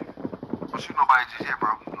 Don't shoot nobody just yet,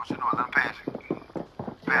 bro. Don't shoot nobody. Let him pass you.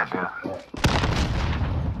 Pass you.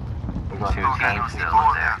 Team still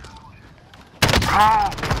in there. Oh!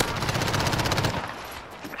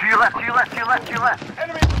 To your left, to your left, to your left, to your left.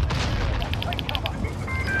 Enemy.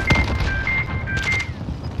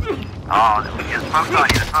 Oh, the smoke's on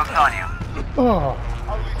you, the smoke's on you. Oh,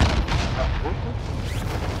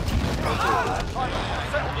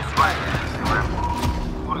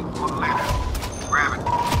 Put it later. Grab it.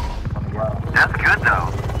 That's good though.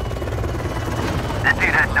 That dude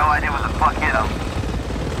had no idea what the fuck hit him.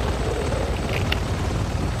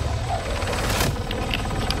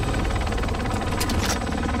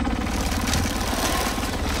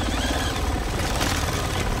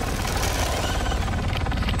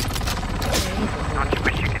 Don't you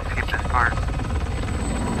wish you could skip this part?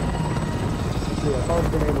 yeah, if I was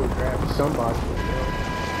been able to grab somebody.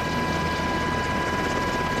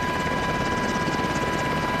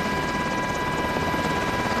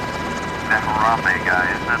 That Harambe guy,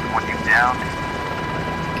 is that the one you downed?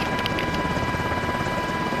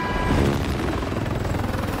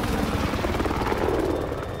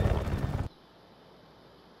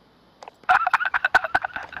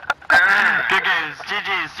 Good games.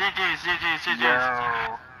 GG's.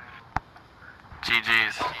 Yo.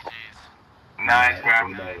 GG's. Nice, bro.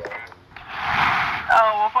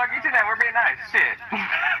 Oh, well, fuck you too then. We're being nice. Shit.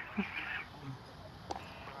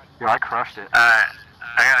 Yo, I crushed it. Yeah,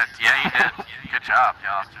 you did. Good job,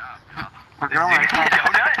 y'all. We're going like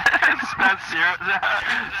Donut? That's zero.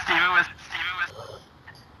 Steven was.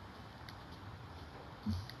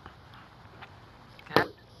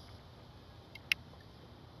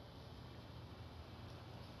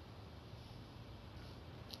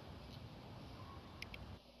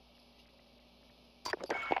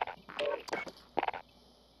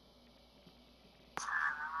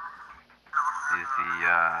 Is he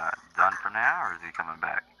done for now, or is he coming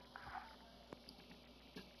back?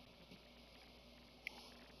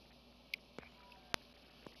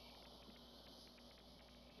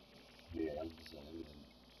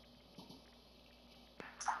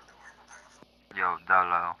 Yo,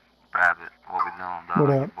 Dolo, Rabbit, what we doing, Dolo? What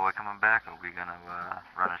up? Your boy coming back, or we gonna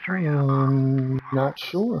run a trio? Not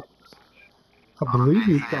sure. I believe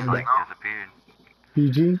He he's just coming like back. disappeared.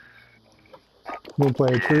 PG? We'll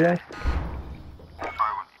play a trio?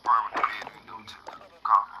 Probably went to bed and do it too.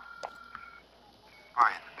 Coffee.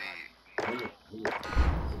 Probably in the bed.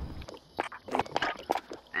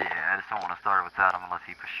 Yeah, I just don't want to start it without him unless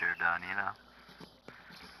he for sure done, you know?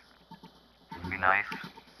 Be nice.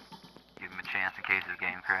 Give him a chance in case his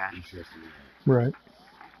game crashed. Right.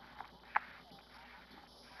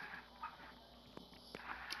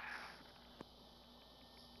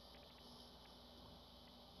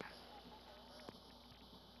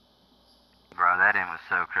 Bro, that end was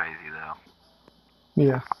so crazy, though.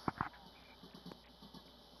 Yeah.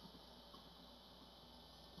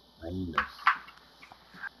 I ain't gonna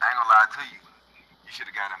lie to you. You should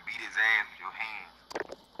have got him beat his ass with your hands.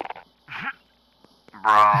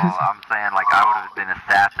 Bro, I'm saying, like, I would have been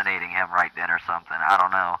assassinating him right then or something. I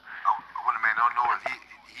don't know. I wouldn't have made no noise.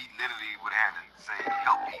 He literally would have had to say,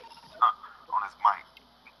 help me, on his mic.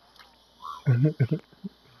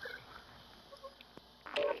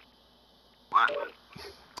 What?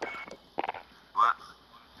 What?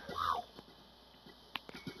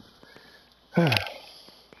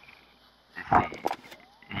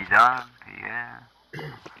 Is he done? Yeah.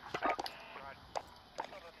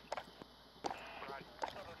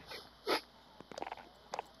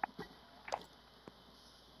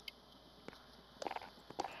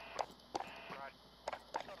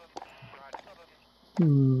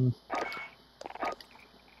 Hmm.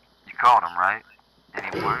 You called him, right?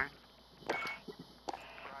 Any word?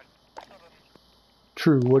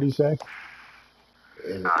 True, what'd he say? Nah,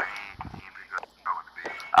 he ain't pretty good. Go in the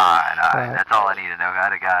bed. Alright. That's all I need to know. I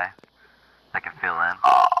had a guy that can fill in.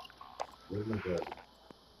 Where's my brother?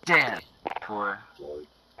 Damn. Poor.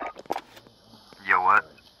 Yo,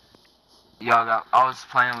 what? Y'all got. I was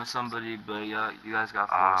playing with somebody, but you guys got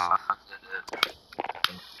forced.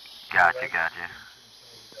 Gotcha.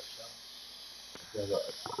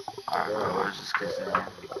 Alright, bro, let's just continue.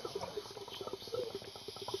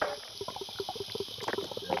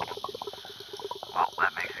 Well,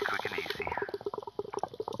 that makes it quick and easy.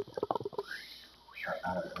 I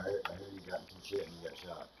heard you got some shit and you got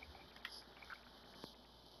shot.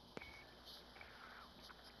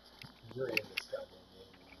 You're in this goddamn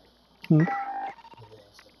game. Hmm?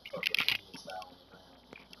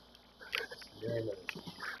 You're in this. I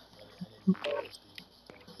didn't do those things for 4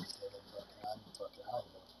 days. I don't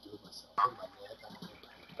know what to do with myself. Look at my neck.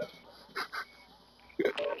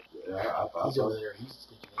 He's over there. He's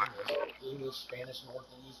speaking English, Spanish,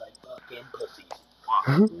 Northernese, like fucking pussies.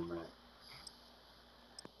 Damn right.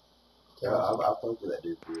 Yeah, I fucked with that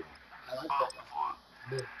dude for real. I like that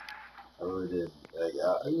guy. I really did. Like, He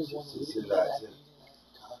was one as of soon the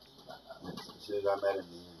as I met him,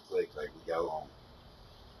 he clicked, like, we got along.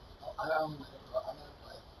 I only met him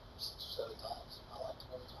like 6 or 7 times. I liked him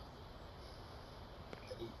every time.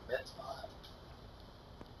 And he met mine.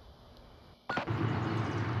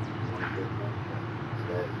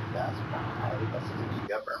 That's why. That's a good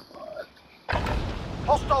government.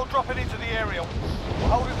 Hostile dropping into the area.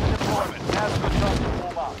 Hold it for deployment. Now's a good time to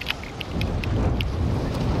warm up.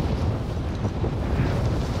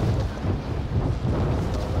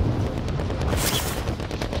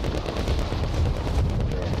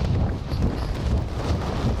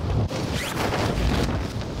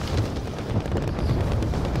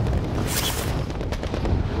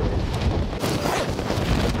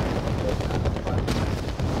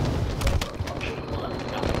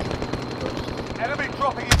 Enemy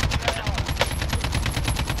dropping into the area.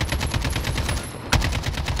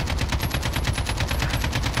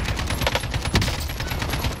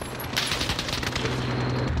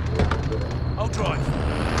 I'll drive.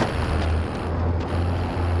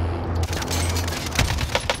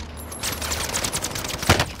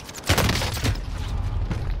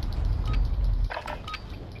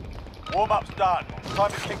 Warm-up's done.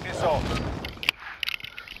 Time to kick this off.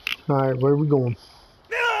 Alright, where are we going?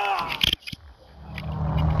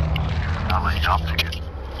 I'll let y'all pick it.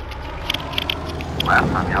 Last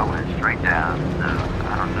time y'all went straight down, so I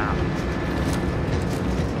don't know.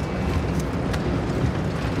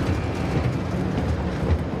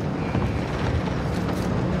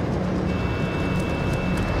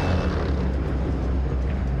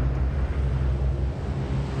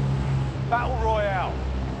 Battle Royale.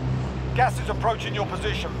 Gas is approaching your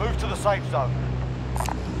position. Move to the safe zone.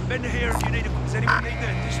 Bender here if you need it. Does anyone need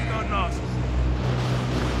this? Disregard last.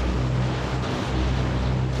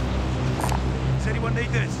 Does anyone need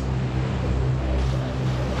this?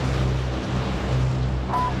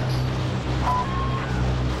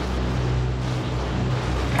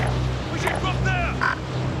 We should drop there!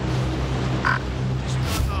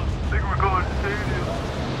 Disregard last. I think we're going to stadium.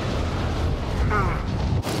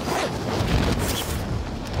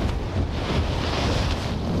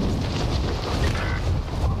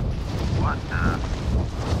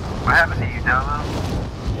 What happened to you, Dolo?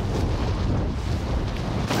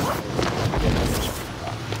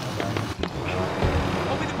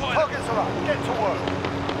 Hold me the boiler. Targets are up. Get to work.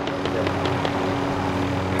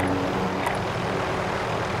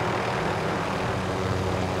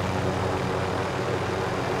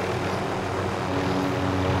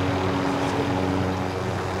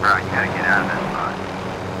 Bro, you gotta get out of this spot.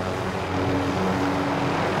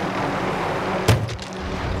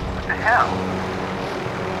 What the hell?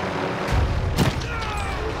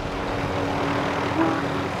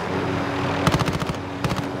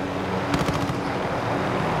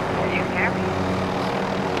 Can you hear me?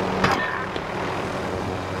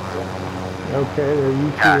 Okay, there you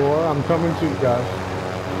two are. I'm coming to you guys.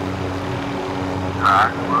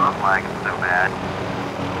 Well, I'm lagging so bad.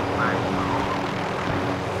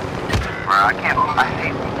 Bro, I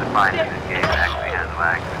hate to find this game that actually has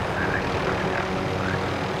lag.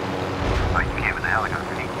 Oh, you came in the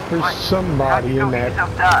helicopter. There's What? somebody How'd you in go get that.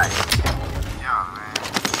 yourself die? Yeah, man.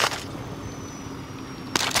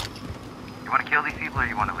 You want to kill these people or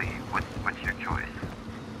you want to leave? What's your choice?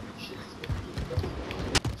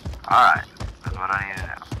 Alright, that's what I need to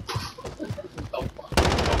know. Your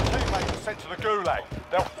teammates are sent to the gulag.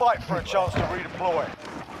 They'll fight for a chance to redeploy.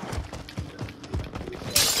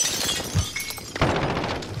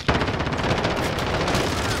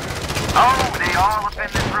 Oh, they all up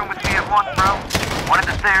in this room with me at once, bro. One at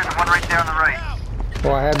the stairs and one right there on the right.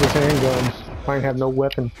 Well, I have the handguns. I ain't have no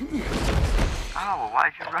weapon. Oh, well,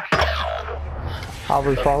 why'd you rush it? I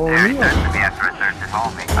was following Yeah, he you. texted me after I searched his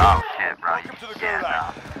home. Oh shit, bro. Welcome to the Yeah,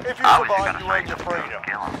 gulag. no. If you I was just survive, gonna you earn straight your just go freedom.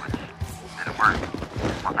 kill him, which didn't work.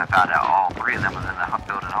 Once I found out all three of them was in the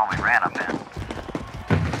building home he ran up in.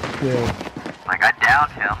 Yeah. Like, I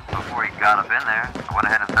downed him before he got up in there. I went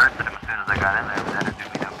ahead and thirsted him as soon as I got in there, but that didn't do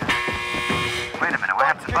me no good. Wait a minute, what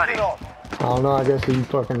happened to Buddy? I don't know, I guess he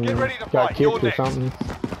fucking got kicked or something.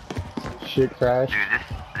 Shit crashed. Dude,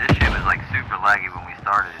 this shit was like super laggy when we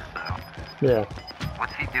started it, so. Yeah.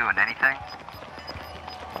 What's he doing? Anything?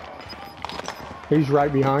 He's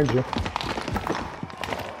right behind you.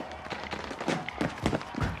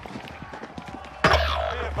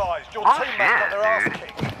 Be advised, your teammates got their ass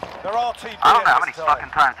kicked. They're RTB. I don't know how many fucking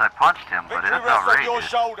times I punched him, but Victory it's rests on your outrageous.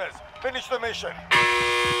 shoulders. Finish the mission.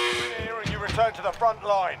 Here and you return to the front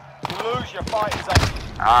line. You lose, your fight is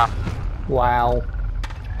up. Wow.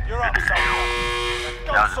 You're up, soldier.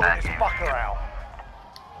 Go That was a sort bad this game. fucker out.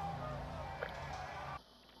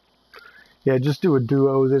 Yeah, just do a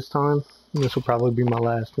duo this time. This will probably be my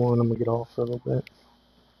last one. I'm gonna get off for a little bit.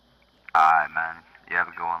 Alright, man. You have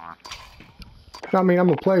a good one, man. I mean, I'm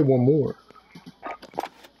gonna play one more.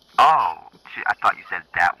 Oh, shit, I thought you said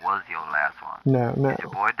that was your last one. No, no. Is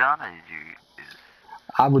your boy done, or did you...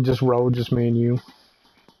 I would just roll, just me and you.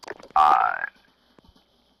 Alright.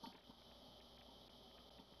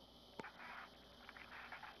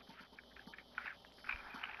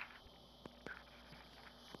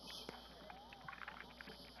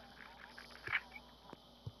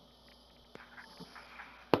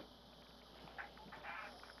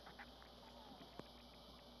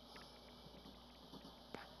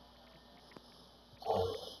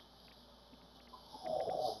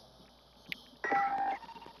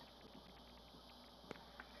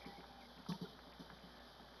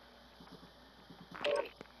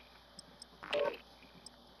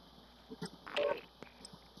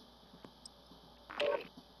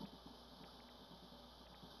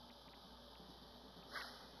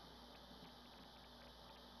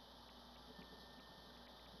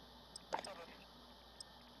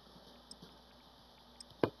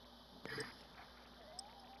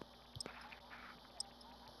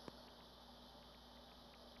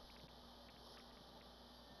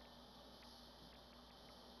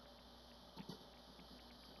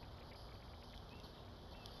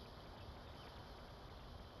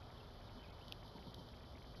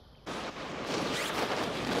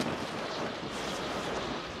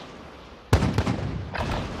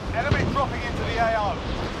 Enemy dropping into the AO.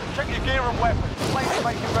 Check your gear and weapons. Please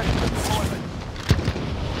make you ready for deployment.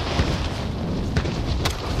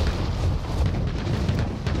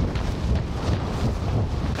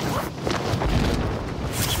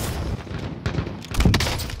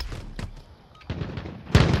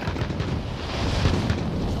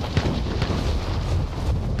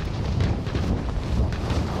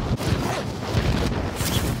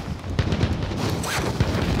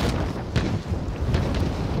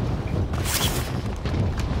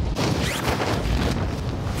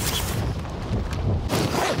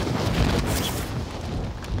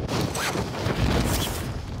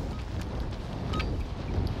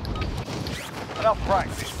 Enough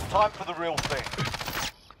practice. Time for the real thing.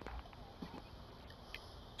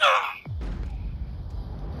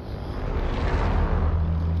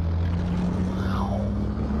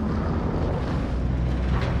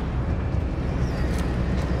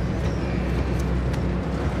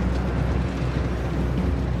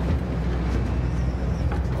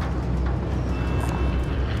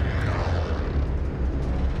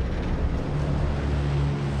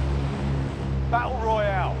 Battle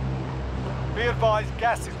Royale. Be advised,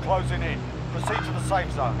 gas is closing in. Proceed to the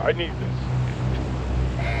safe zone. I need this.